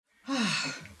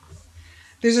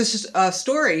There's a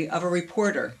story of a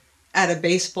reporter at a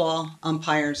baseball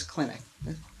umpire's clinic.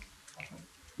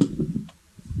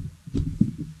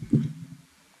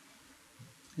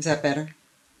 Is that better?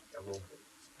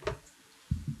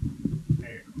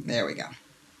 There we go.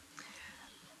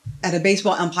 At a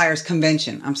baseball umpire's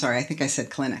convention. I'm sorry, I think I said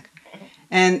clinic.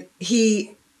 And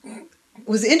he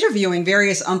was interviewing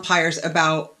various umpires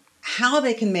about how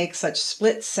they can make such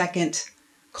split-second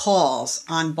calls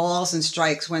on balls and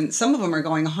strikes when some of them are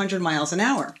going 100 miles an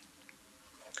hour.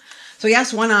 So he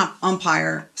asked one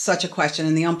umpire such a question,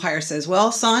 and the umpire says,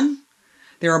 well, son,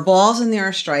 there are balls and there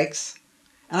are strikes,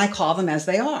 and I call them as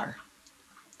they are.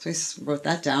 So he wrote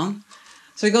that down.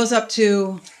 So he goes up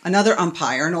to another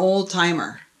umpire, an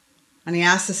old-timer, and he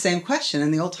asks the same question,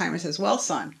 and the old-timer says, well,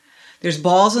 son, there's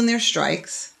balls and there's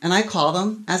strikes, and I call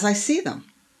them as I see them.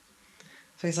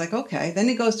 So he's like, okay. Then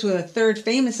he goes to a third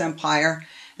famous umpire,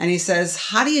 and he says,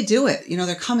 how do you do it? You know,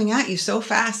 they're coming at you so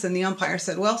fast. And the umpire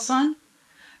said, well, son,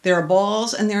 there are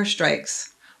balls and there are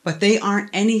strikes, but they aren't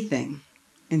anything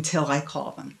until I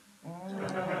call them.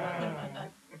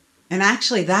 And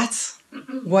actually, that's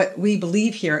what we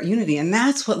believe here at Unity, and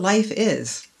that's what life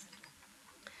is.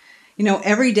 You know,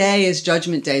 every day is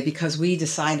Judgment Day because we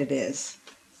decide it is.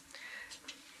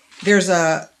 There's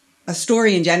a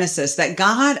story in Genesis that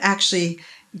God actually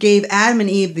gave Adam and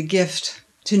Eve the gift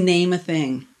to name a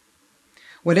thing.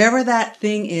 Whatever that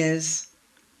thing is,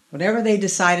 whatever they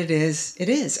decide it is, it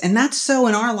is. And that's so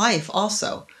in our life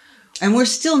also. And we're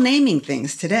still naming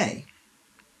things today.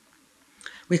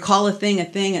 We call a thing.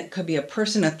 It could be a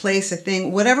person, a place, a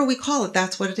thing. Whatever we call it,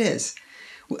 that's what it is.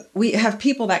 We have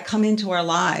people that come into our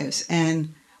lives,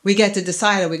 and we get to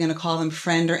decide, are we going to call them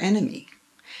friend or enemy?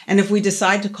 And if we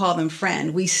decide to call them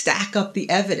friend, we stack up the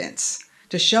evidence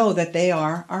to show that they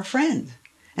are our friend.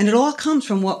 And it all comes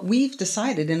from what we've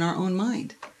decided in our own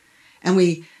mind. And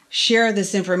we share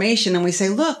this information and we say,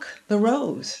 look, the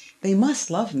rose, they must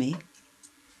love me.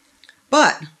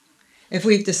 But if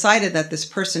we've decided that this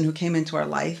person who came into our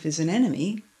life is an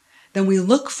enemy, then we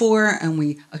look for and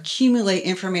we accumulate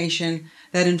information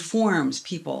that informs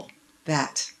people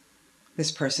that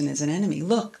this person is an enemy.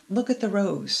 Look at the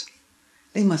rose.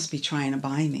 They must be trying to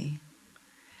buy me.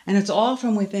 And it's all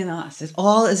from within us. It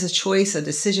all is a choice, a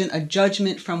decision, a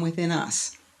judgment from within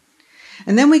us.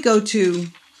 And then we go to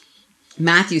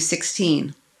Matthew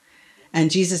 16.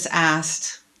 And Jesus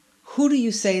asked, who do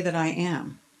you say that I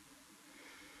am?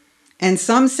 And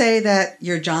some say that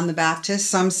you're John the Baptist.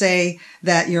 Some say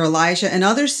that you're Elijah. And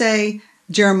others say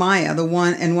Jeremiah,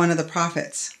 one of the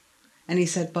prophets. And he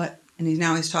said,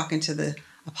 now he's talking to the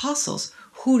apostles.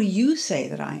 Who do you say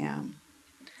that I am?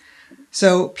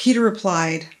 So Peter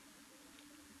replied,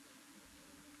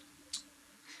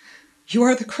 you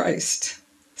are the Christ,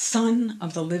 Son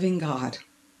of the living God.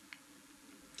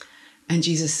 And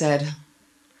Jesus said,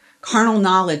 carnal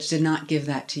knowledge did not give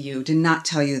that to you, did not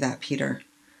tell you that, Peter.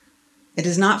 It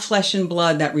is not flesh and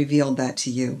blood that revealed that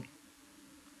to you.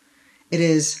 It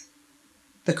is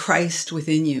the Christ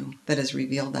within you that has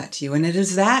revealed that to you. And it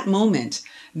is that moment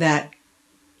that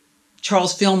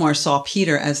Charles Fillmore saw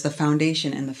Peter as the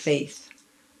foundation and the faith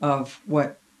of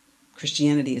what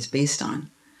Christianity is based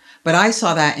on. But I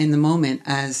saw that in the moment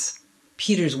as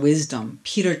Peter's wisdom,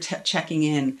 Peter checking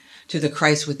in to the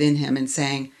Christ within him and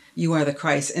saying, you are the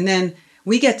Christ. And then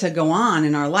we get to go on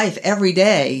in our life every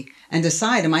day and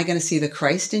decide, am I going to see the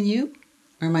Christ in you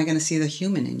or am I going to see the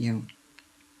human in you?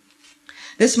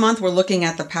 This month, we're looking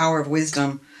at the power of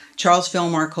wisdom. Charles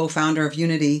Fillmore, co-founder of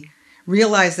Unity,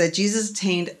 realized that Jesus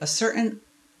attained a certain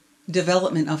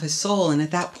development of his soul. And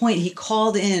at that point, he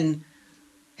called in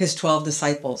his 12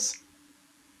 disciples.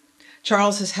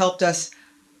 Charles has helped us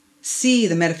see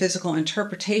the metaphysical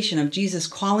interpretation of Jesus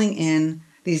calling in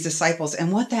these disciples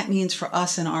and what that means for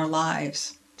us in our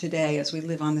lives today as we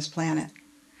live on this planet.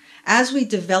 As we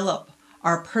develop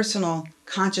our personal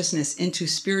consciousness into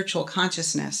spiritual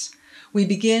consciousness, we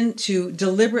begin to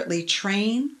deliberately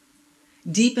train,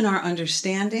 deepen our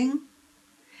understanding,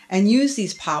 and use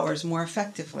these powers more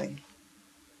effectively.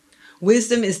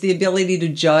 Wisdom is the ability to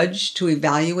judge, to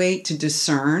evaluate, to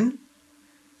discern.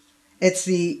 It's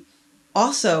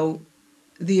also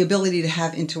the ability to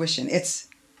have intuition. It's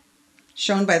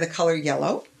shown by the color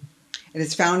yellow. It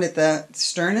is found at the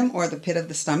sternum or the pit of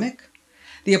the stomach.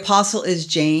 The apostle is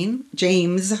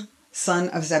James, son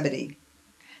of Zebedee.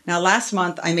 Now, last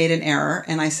month I made an error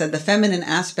and I said the feminine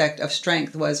aspect of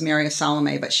strength was Mary of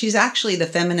Salome, but she's actually the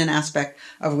feminine aspect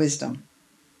of wisdom.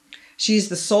 She's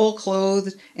the soul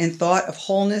clothed in thought of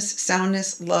wholeness,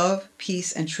 soundness, love,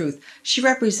 peace, and truth. She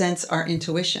represents our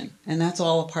intuition, and that's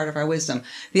all a part of our wisdom.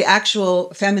 The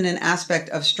actual feminine aspect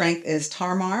of strength is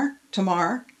Tamar,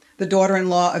 the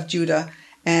daughter-in-law of Judah,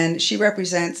 and she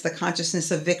represents the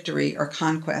consciousness of victory or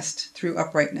conquest through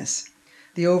uprightness,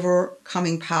 the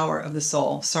overcoming power of the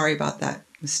soul. Sorry about that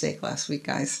mistake last week,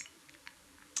 guys.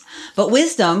 But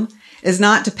wisdom is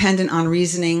not dependent on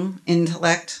reasoning,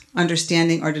 intellect,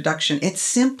 understanding, or deduction. It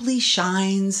simply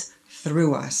shines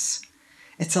through us.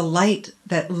 It's a light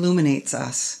that illuminates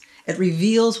us. It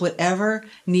reveals whatever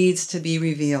needs to be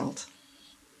revealed.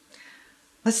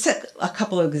 Let's take a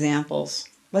couple of examples.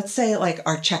 Let's say like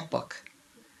our checkbook.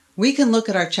 We can look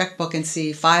at our checkbook and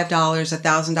see $5,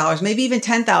 $1,000, maybe even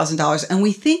 $10,000, and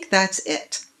we think that's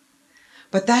it.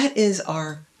 But that is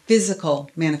our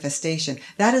physical manifestation.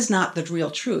 That is not the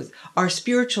real truth. Our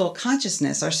spiritual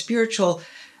consciousness, our spiritual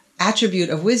attribute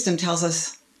of wisdom tells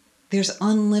us there's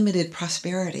unlimited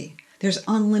prosperity. There's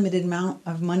unlimited amount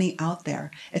of money out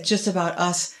there. It's just about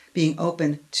us being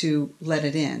open to let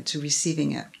it in, to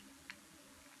receiving it.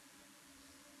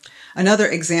 Another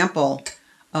example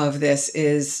of this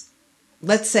is,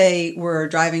 let's say we're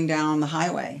driving down the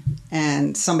highway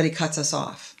and somebody cuts us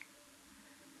off.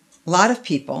 A lot of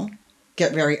people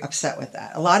get very upset with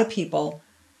that. A lot of people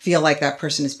feel like that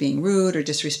person is being rude or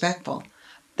disrespectful.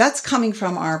 That's coming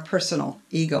from our personal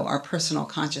ego, our personal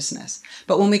consciousness.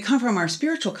 But when we come from our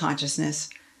spiritual consciousness,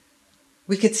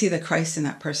 we could see the Christ in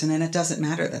that person, and it doesn't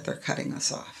matter that they're cutting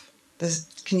us off.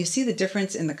 Can you see the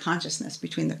difference in the consciousness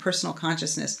between the personal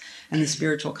consciousness and the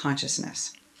spiritual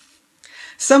consciousness?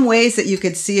 Some ways that you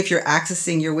could see if you're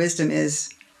accessing your wisdom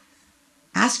is,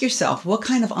 ask yourself, what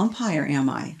kind of umpire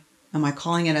am I? Am I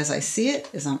calling it as I see it?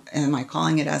 Am I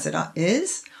calling it as it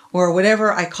is? Or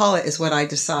whatever I call it is what I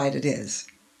decide it is.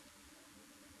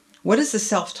 What is the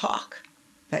self-talk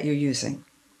that you're using?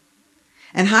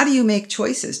 And how do you make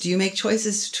choices? Do you make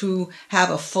choices to have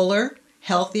a fuller,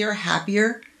 healthier,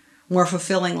 happier, more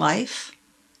fulfilling life?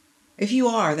 If you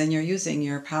are, then you're using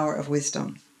your power of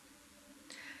wisdom.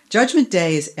 Judgment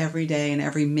Day is every day and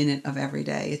every minute of every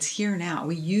day. It's here now.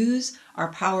 We use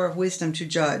our power of wisdom to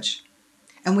judge.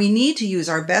 And we need to use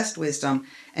our best wisdom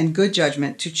and good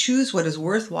judgment to choose what is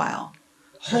worthwhile,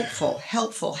 hopeful,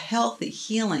 helpful, healthy,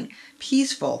 healing,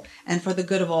 peaceful, and for the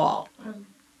good of all.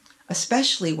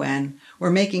 Especially when we're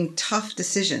making tough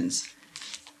decisions,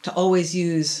 to always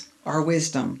use our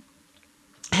wisdom.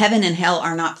 Heaven and hell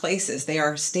are not places. They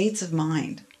are states of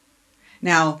mind.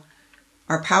 Now,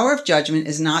 our power of judgment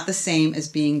is not the same as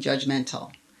being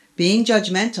judgmental. Being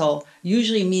judgmental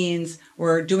usually means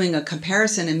we're doing a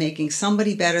comparison and making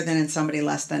somebody better than and somebody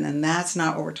less than, and that's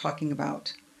not what we're talking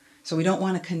about. So we don't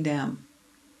want to condemn.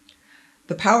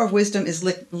 The power of wisdom is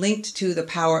linked to the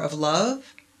power of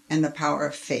love and the power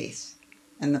of faith.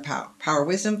 And the power of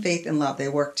wisdom, faith, and love, they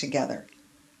work together.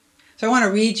 So I want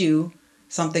to read you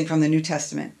something from the New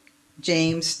Testament,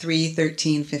 James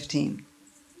 3:13-15.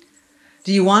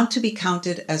 Do you want to be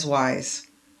counted as wise?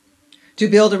 To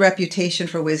build a reputation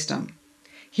for wisdom?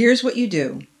 Here's what you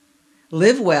do.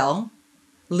 Live well,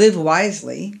 live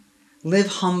wisely, live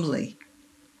humbly.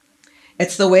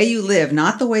 It's the way you live,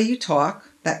 not the way you talk,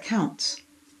 that counts.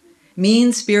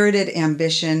 Mean-spirited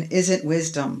ambition isn't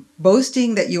wisdom.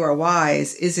 Boasting that you are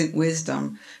wise isn't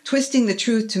wisdom. Twisting the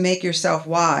truth to make yourself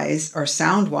wise or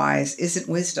sound wise isn't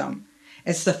wisdom.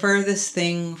 It's the furthest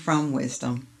thing from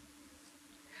wisdom.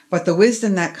 But the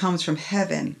wisdom that comes from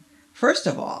heaven, first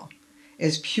of all,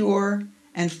 is pure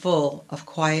and full of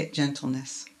quiet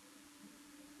gentleness.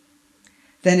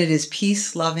 Then it is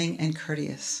peace-loving and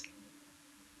courteous.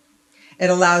 It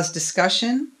allows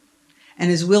discussion and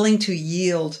is willing to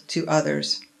yield to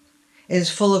others. It is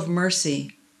full of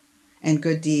mercy and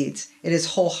good deeds. It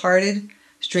is wholehearted,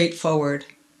 straightforward,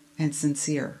 and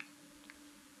sincere.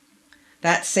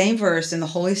 That same verse in the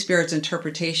Holy Spirit's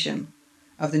interpretation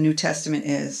of the New Testament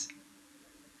is,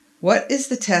 what is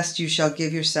the test you shall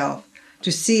give yourself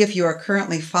to see if you are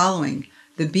currently following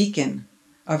the beacon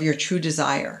of your true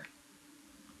desire?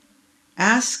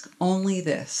 Ask only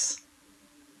this.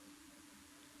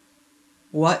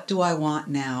 What do I want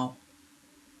now?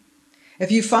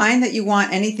 If you find that you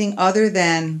want anything other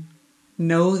than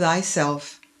know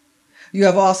thyself, you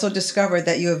have also discovered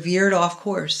that you have veered off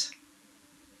course.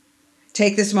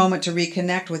 Take this moment to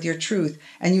reconnect with your truth,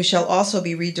 and you shall also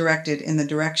be redirected in the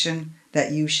direction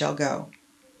that you shall go.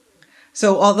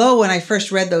 So although when I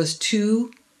first read those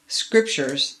two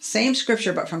scriptures, same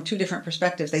scripture but from two different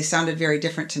perspectives, they sounded very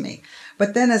different to me.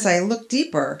 But then as I looked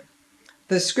deeper,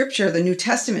 the scripture, the New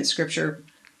Testament scripture,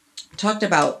 talked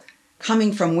about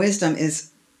coming from wisdom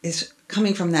is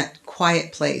coming from that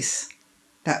quiet place,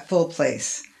 that full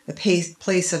place, the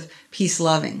place of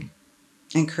peace-loving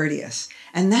and courteous.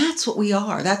 And that's what we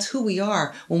are. That's who we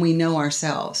are when we know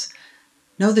ourselves.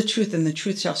 Know the truth, and the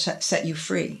truth shall set you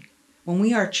free. When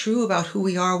we are true about who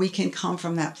we are, we can come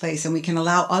from that place and we can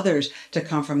allow others to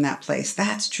come from that place.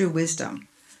 That's true wisdom.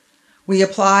 We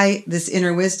apply this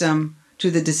inner wisdom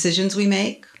to the decisions we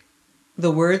make,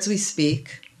 the words we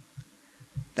speak,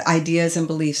 the ideas and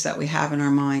beliefs that we have in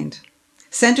our mind.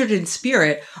 Centered in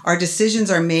spirit, our decisions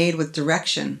are made with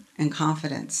direction and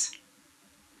confidence.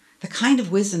 The kind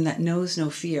of wisdom that knows no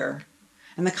fear,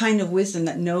 and the kind of wisdom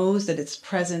that knows that it's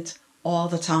present all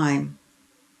the time.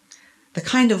 The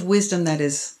kind of wisdom that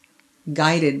is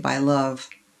guided by love.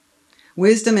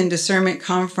 Wisdom and discernment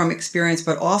come from experience,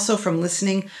 but also from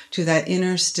listening to that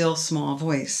inner, still, small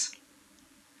voice.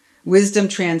 Wisdom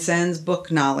transcends book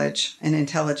knowledge and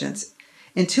intelligence.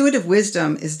 Intuitive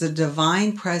wisdom is the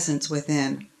divine presence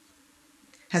within.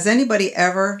 Has anybody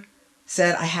ever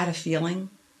said, I had a feeling,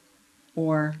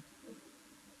 or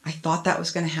I thought that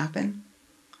was going to happen?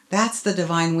 That's the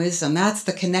divine wisdom. That's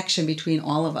the connection between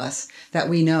all of us that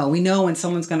we know. We know when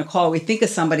someone's going to call. We think of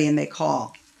somebody and they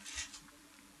call.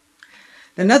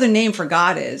 Another name for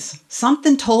God is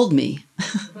something told me.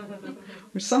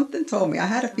 Or something told me. I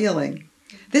had a feeling.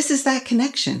 This is that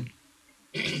connection.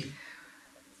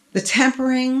 The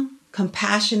tempering,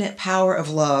 compassionate power of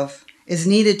love is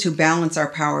needed to balance our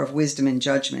power of wisdom and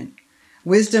judgment.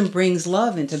 Wisdom brings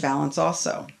love into balance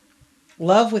also.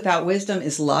 Love without wisdom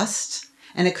is lust,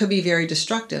 and it could be very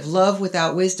destructive. Love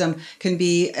without wisdom can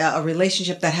be a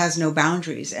relationship that has no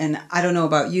boundaries. And I don't know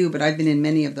about you, but I've been in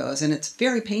many of those, and it's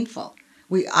very painful.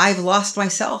 I've lost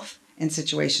myself in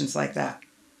situations like that.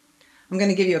 I'm going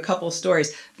to give you a couple of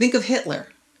stories. Think of Hitler.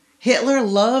 Hitler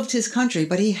loved his country,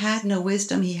 but he had no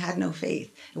wisdom. He had no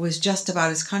faith. It was just about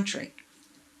his country.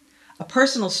 A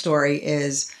personal story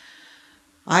is,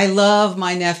 I love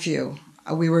my nephew.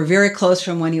 We were very close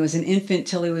from when he was an infant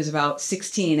till he was about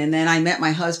 16. And then I met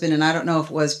my husband, and I don't know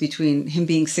if it was between him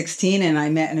being 16 and I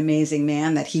met an amazing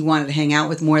man that he wanted to hang out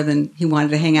with more than he wanted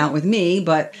to hang out with me.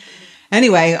 But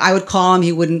anyway, I would call him.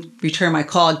 He wouldn't return my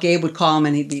call. Gabe would call him,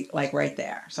 and he'd be like right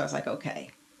there. So I was like,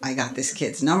 okay, I got this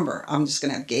kid's number. I'm just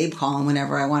going to have Gabe call him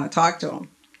whenever I want to talk to him.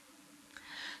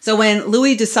 So when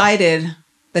Louis decided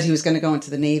that he was going to go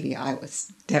into the Navy, I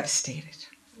was devastated.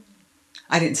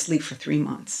 I didn't sleep for 3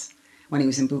 months when he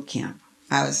was in boot camp.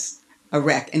 I was a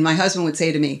wreck. And my husband would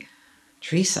say to me,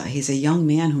 Teresa, he's a young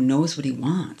man who knows what he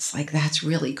wants. Like, that's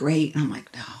really great. And I'm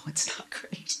like, no, it's not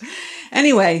great.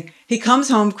 Anyway, he comes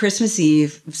home Christmas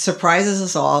Eve, surprises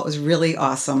us all. It was really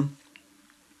awesome.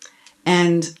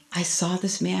 And I saw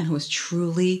this man who was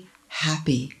truly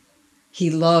happy. He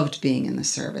loved being in the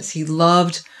service. He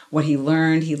loved what he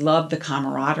learned. He loved the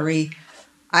camaraderie.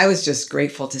 I was just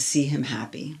grateful to see him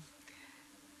happy.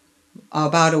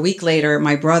 About a week later,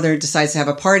 my brother decides to have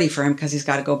a party for him because he's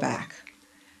got to go back.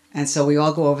 And so we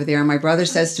all go over there, and my brother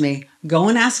says to me, go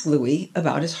and ask Louis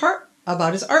about his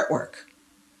artwork.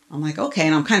 I'm like, okay.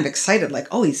 And I'm kind of excited, like,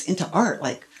 oh, he's into art.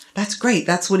 Like, that's great.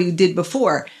 That's what he did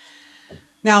before.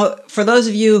 Now, for those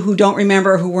of you who don't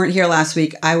remember, who weren't here last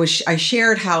week, I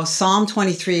shared how Psalm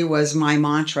 23 was my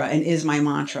mantra and is my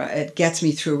mantra. It gets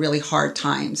me through really hard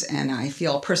times, and I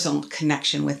feel a personal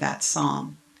connection with that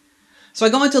psalm. So I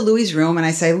go into Louis's room and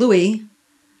I say, Louis,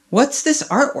 what's this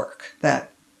artwork that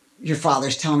your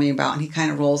father's telling me about? And he kind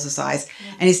of rolls his eyes,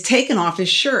 and he's taken off his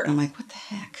shirt. And I'm like, what the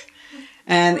heck?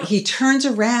 And he turns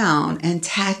around, and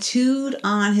tattooed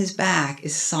on his back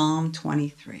is Psalm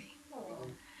 23.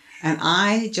 And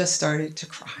I just started to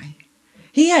cry.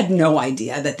 He had no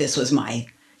idea that this was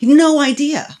no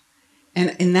idea.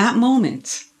 And in that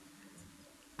moment,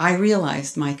 I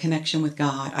realized my connection with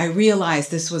God. I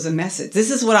realized this was a message. This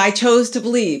is what I chose to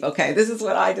believe. Okay, this is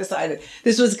what I decided.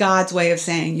 This was God's way of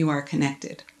saying you are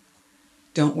connected.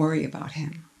 Don't worry about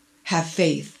him. Have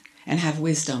faith and have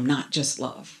wisdom, not just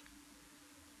love.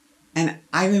 And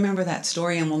I remember that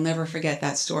story, and will never forget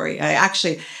that story. I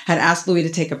actually had asked Louis to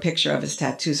take a picture of his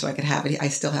tattoo so I could have it. I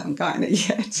still haven't gotten it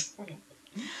yet.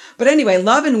 But anyway,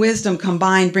 love and wisdom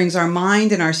combined brings our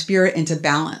mind and our spirit into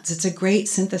balance. It's a great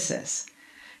synthesis.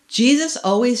 Jesus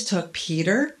always took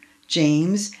Peter,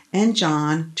 James, and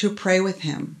John to pray with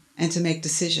him and to make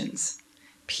decisions.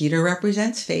 Peter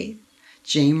represents faith,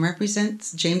 James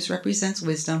represents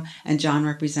wisdom, and John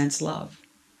represents love.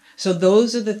 So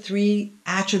those are the three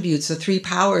attributes, the three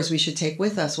powers we should take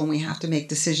with us when we have to make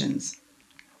decisions.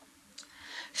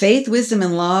 Faith, wisdom,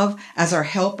 and love as our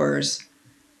helpers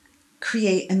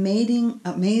create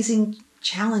amazing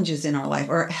challenges in our life,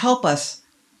 or help us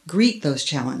greet those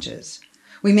challenges.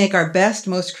 We make our best,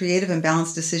 most creative and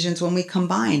balanced decisions when we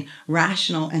combine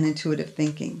rational and intuitive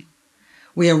thinking.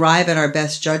 We arrive at our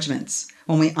best judgments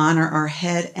when we honor our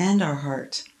head and our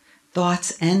heart,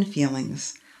 thoughts and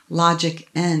feelings, logic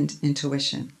and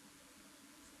intuition.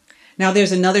 Now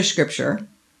there's another scripture,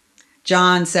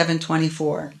 John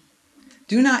 7:24.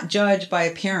 Do not judge by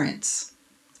appearance.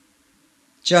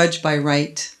 Judge by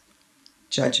right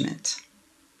judgment.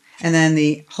 And then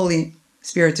the Holy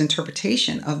Spirit's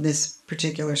interpretation of this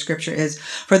particular scripture is,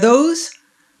 for those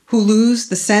who lose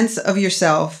the sense of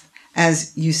yourself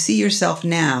as you see yourself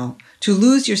now, to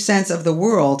lose your sense of the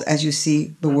world as you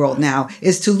see the world now,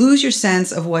 is to lose your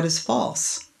sense of what is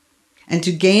false and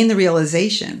to gain the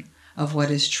realization of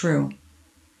what is true.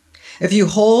 If you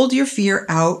hold your fear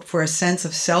out for a sense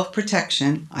of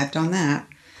self-protection, I've done that,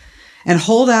 and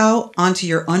hold out onto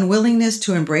your unwillingness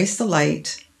to embrace the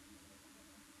light,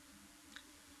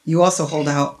 you also hold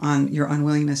out on your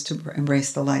unwillingness to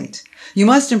embrace the light. You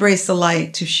must embrace the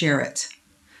light to share it.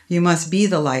 You must be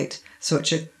the light so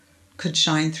it could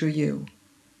shine through you.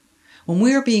 When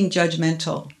we are being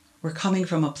judgmental, we're coming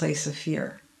from a place of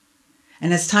fear.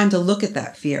 And it's time to look at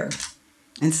that fear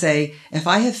and say, if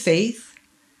I have faith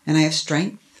and I have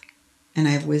strength and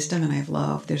I have wisdom and I have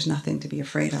love, there's nothing to be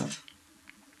afraid of.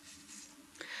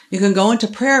 You can go into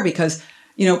prayer because,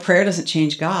 prayer doesn't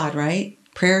change God, right?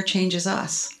 Prayer changes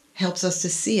us, helps us to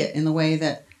see it in the way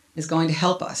that is going to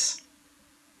help us.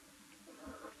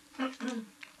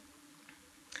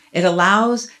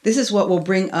 This is what will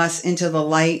bring us into the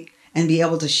light and be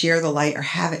able to share the light or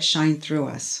have it shine through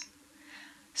us.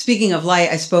 Speaking of light,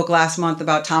 I spoke last month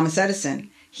about Thomas Edison.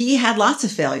 He had lots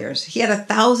of failures. He had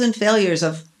 1,000 failures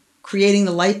of creating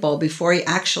the light bulb before he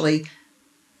actually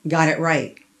got it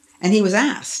right. And he was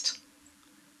asked,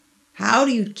 how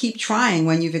do you keep trying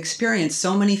when you've experienced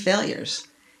so many failures?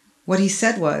 What he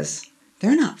said was,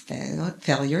 they're not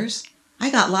failures. I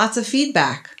got lots of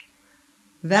feedback.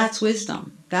 That's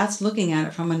wisdom. That's looking at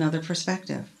it from another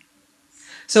perspective.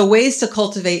 So ways to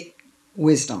cultivate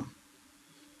wisdom.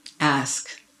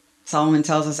 Ask. Solomon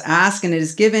tells us, ask and it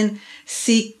is given.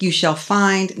 Seek, you shall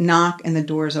find. Knock and the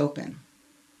door is open.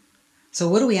 So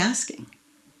what are we asking?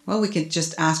 Well, we could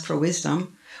just ask for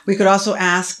wisdom. We could also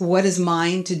ask, what is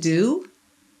mine to do?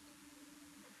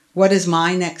 What is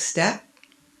my next step?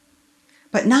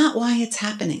 But not why it's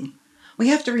happening. We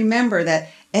have to remember that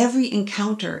every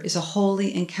encounter is a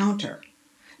holy encounter.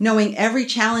 Knowing every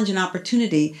challenge and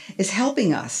opportunity is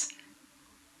helping us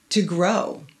to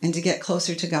grow and to get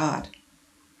closer to God.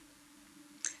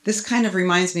 This kind of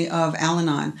reminds me of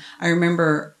Al-Anon. I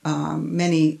remember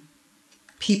many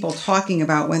people talking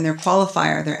about when their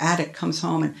qualifier, their addict, comes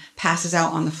home and passes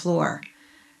out on the floor,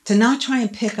 to not try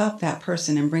and pick up that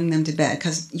person and bring them to bed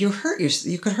because you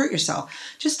could hurt yourself.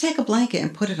 Just take a blanket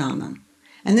and put it on them.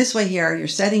 And this way here, you're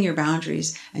setting your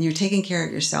boundaries and you're taking care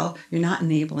of yourself. You're not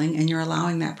enabling and you're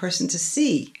allowing that person to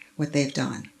see what they've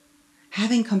done.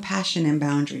 Having compassion and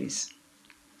boundaries.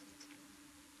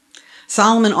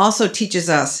 Solomon also teaches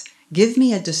us, give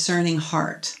me a discerning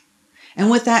heart. And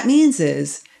what that means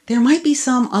is there might be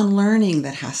some unlearning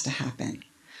that has to happen.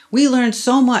 We learned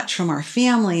so much from our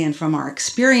family and from our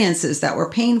experiences that were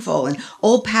painful and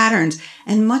old patterns,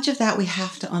 and much of that we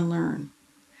have to unlearn.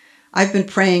 I've been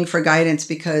praying for guidance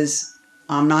because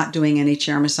I'm not doing any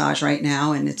chair massage right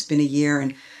now, and it's been a year.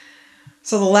 And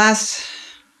so the last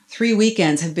 3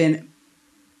 weekends have been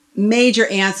major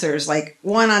answers, like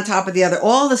one on top of the other,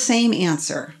 all the same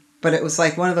answer. But it was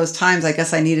like one of those times I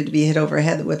guess I needed to be hit over the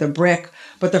head with a brick.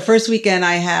 But the first weekend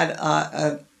I had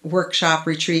a workshop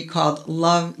retreat called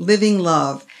Living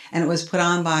Love, and it was put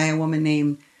on by a woman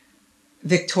named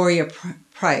Victoria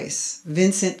Price,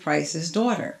 Vincent Price's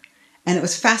daughter. And it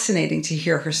was fascinating to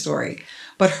hear her story.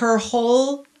 But her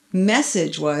whole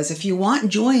message was, if you want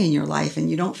joy in your life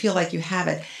and you don't feel like you have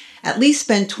it, at least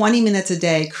spend 20 minutes a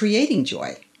day creating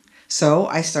joy. So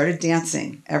I started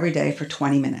dancing every day for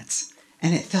 20 minutes.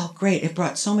 And it felt great. It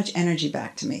brought so much energy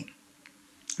back to me.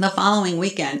 The following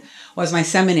weekend was my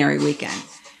seminary weekend.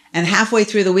 And halfway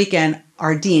through the weekend,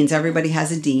 our deans, everybody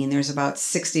has a dean. There's about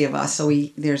 60 of us. So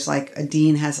there's like a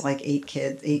dean has like 8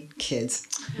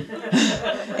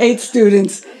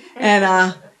 students.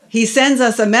 And he sends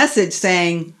us a message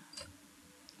saying,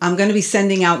 I'm going to be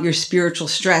sending out your spiritual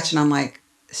stretch. And I'm like,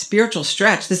 spiritual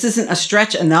stretch? This isn't a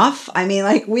stretch enough? I mean,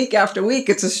 like week after week,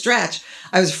 it's a stretch.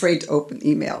 I was afraid to open the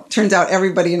email. Turns out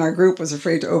everybody in our group was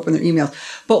afraid to open their emails.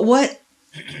 But what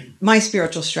my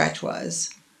spiritual stretch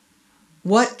was,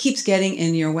 what keeps getting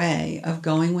in your way of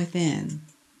going within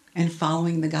and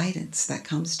following the guidance that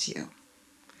comes to you?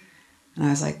 And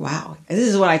I was like, wow, this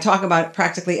is what I talk about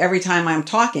practically every time I'm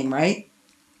talking, right?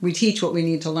 We teach what we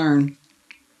need to learn.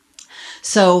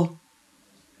 So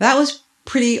that was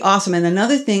pretty awesome. And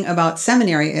another thing about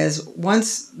seminary is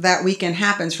once that weekend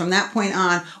happens, from that point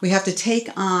on, we have to take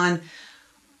on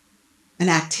an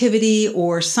activity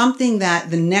or something that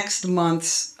the next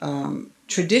month's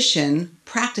tradition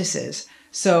practices.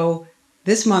 So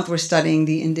this month we're studying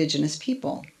the indigenous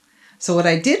people. So what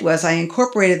I did was I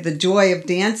incorporated the joy of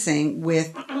dancing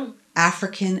with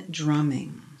African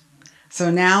drumming.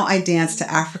 So now I dance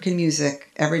to African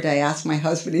music every day. Ask my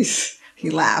husband, he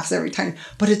laughs every time.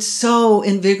 But it's so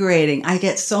invigorating. I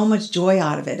get so much joy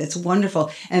out of it. It's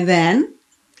wonderful. And then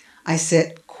I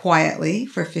sit quietly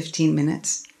for 15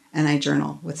 minutes and I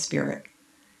journal with spirit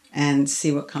and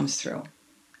see what comes through.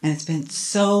 And it's been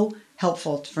so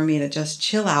helpful for me to just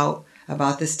chill out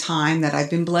about this time that I've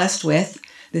been blessed with,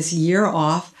 this year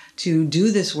off, to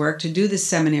do this work, to do this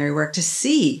seminary work, to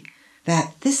see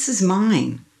that this is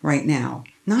mine right now,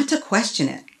 not to question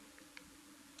it.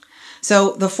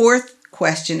 So the fourth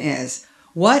question is,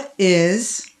 what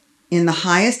is in the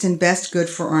highest and best good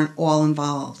for all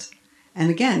involved? And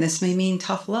again, this may mean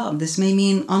tough love. This may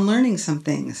mean unlearning some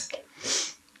things.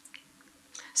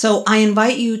 So I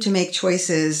invite you to make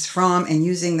choices from and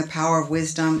using the power of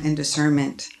wisdom and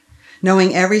discernment,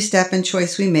 knowing every step and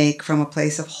choice we make from a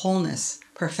place of wholeness,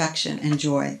 perfection, and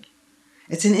joy.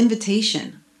 It's an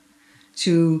invitation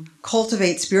to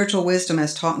cultivate spiritual wisdom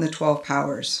as taught in the 12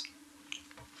 powers.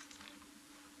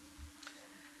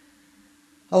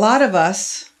 A lot of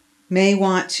us may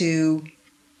want to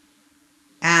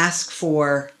ask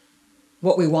for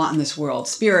what we want in this world.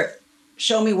 Spirit,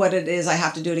 show me what it is I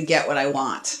have to do to get what I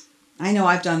want. I know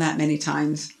I've done that many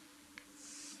times.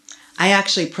 I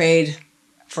actually prayed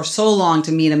for so long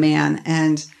to meet a man,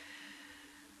 and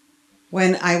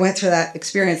when I went through that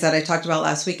experience that I talked about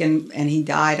last week and he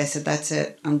died, I said, that's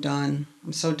it, I'm done.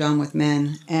 I'm so done with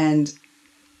men. And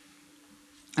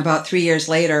about 3 years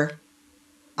later,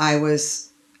 I was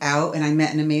out and I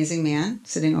met an amazing man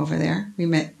sitting over there. We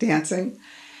met dancing.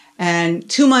 And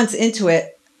 2 months into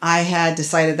it, I had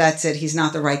decided that's it. He's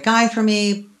not the right guy for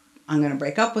me. I'm going to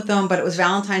break up with him. But it was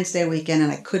Valentine's Day weekend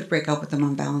and I could break up with him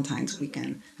on Valentine's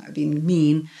weekend. That would be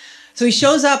mean. So he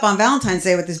shows up on Valentine's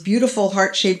Day with this beautiful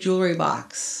heart-shaped jewelry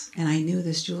box. And I knew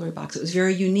this jewelry box. It was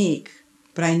very unique,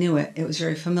 but I knew it. It was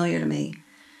very familiar to me.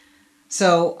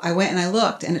 So I went and I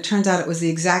looked, and it turns out it was the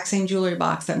exact same jewelry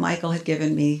box that Michael had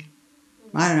given me,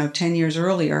 10 years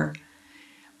earlier.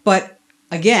 But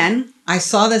again, I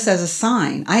saw this as a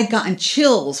sign. I had gotten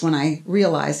chills when I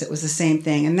realized it was the same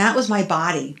thing. And that was my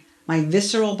body, my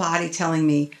visceral body telling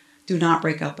me, do not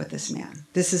break up with this man.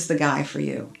 This is the guy for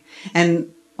you.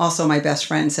 And also my best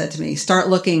friend said to me, start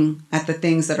looking at the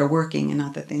things that are working and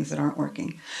not the things that aren't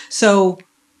working. So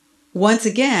once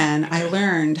again, I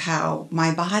learned how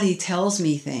my body tells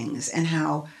me things and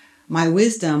how my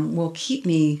wisdom will keep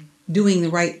me doing the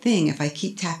right thing if I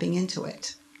keep tapping into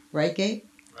it. Right, Gabe?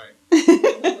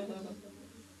 Right.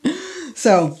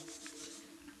 So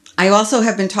I also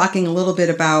have been talking a little bit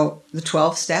about the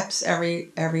 12 steps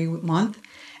every month.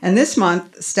 And this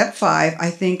month, step 5, I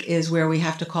think, is where we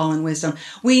have to call in wisdom.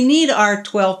 We need our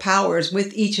 12 powers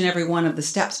with each and every one of the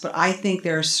steps, but I think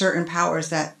there are certain powers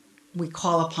that we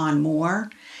call upon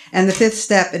more. And the 5th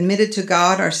step, admitted to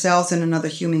God, ourselves, and another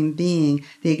human being,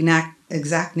 the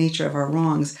exact nature of our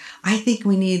wrongs. I think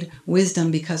we need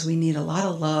wisdom because we need a lot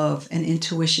of love and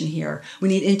intuition here. We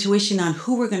need intuition on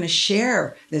who we're going to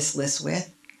share this list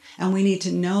with, and we need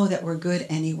to know that we're good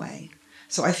anyway.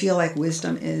 So I feel like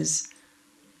wisdom is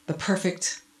the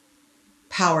perfect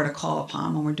power to call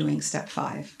upon when we're doing step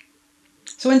 5.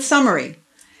 So in summary,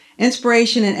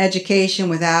 inspiration and education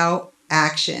without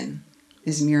action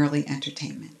is merely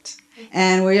entertainment.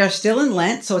 And we are still in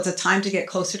Lent, so it's a time to get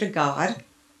closer to God.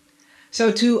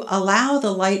 So to allow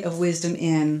the light of wisdom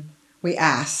in, we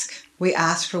ask. We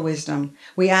ask for wisdom.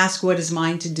 We ask, what is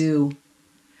mine to do?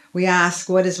 We ask,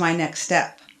 what is my next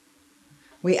step?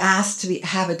 We ask to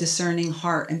have a discerning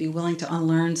heart and be willing to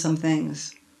unlearn some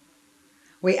things.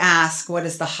 We ask, what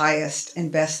is the highest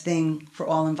and best thing for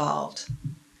all involved?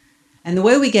 And the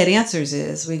way we get answers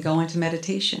is we go into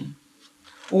meditation,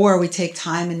 or we take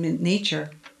time in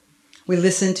nature. We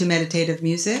listen to meditative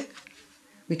music.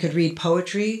 We could read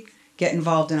poetry, get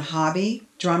involved in a hobby,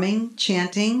 drumming,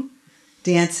 chanting,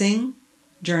 dancing,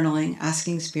 journaling,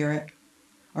 asking spirit,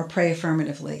 or pray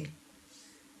affirmatively.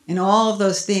 In all of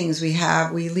those things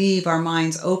we leave our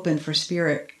minds open for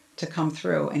spirit to come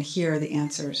through and hear the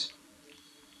answers.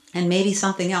 And maybe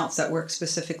something else that works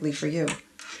specifically for you.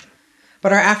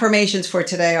 But our affirmations for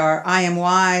today are, I am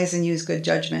wise and use good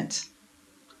judgment.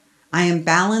 I am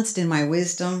balanced in my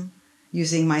wisdom,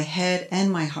 using my head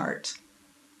and my heart.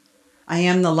 I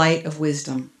am the light of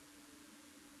wisdom.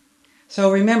 So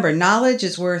remember, knowledge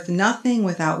is worth nothing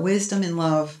without wisdom and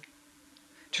love.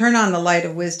 Turn on the light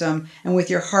of wisdom and with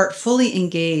your heart fully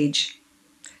engage.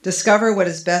 Discover what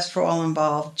is best for all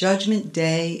involved. Judgment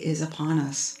Day is upon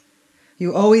us.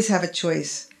 You always have a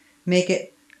choice. Make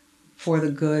it for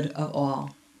the good of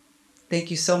all.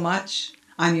 Thank you so much.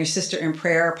 I'm your sister in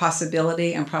prayer,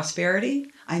 possibility, and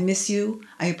prosperity. I miss you.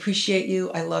 I appreciate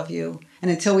you. I love you. And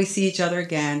until we see each other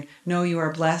again, know you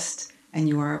are blessed and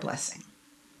you are a blessing.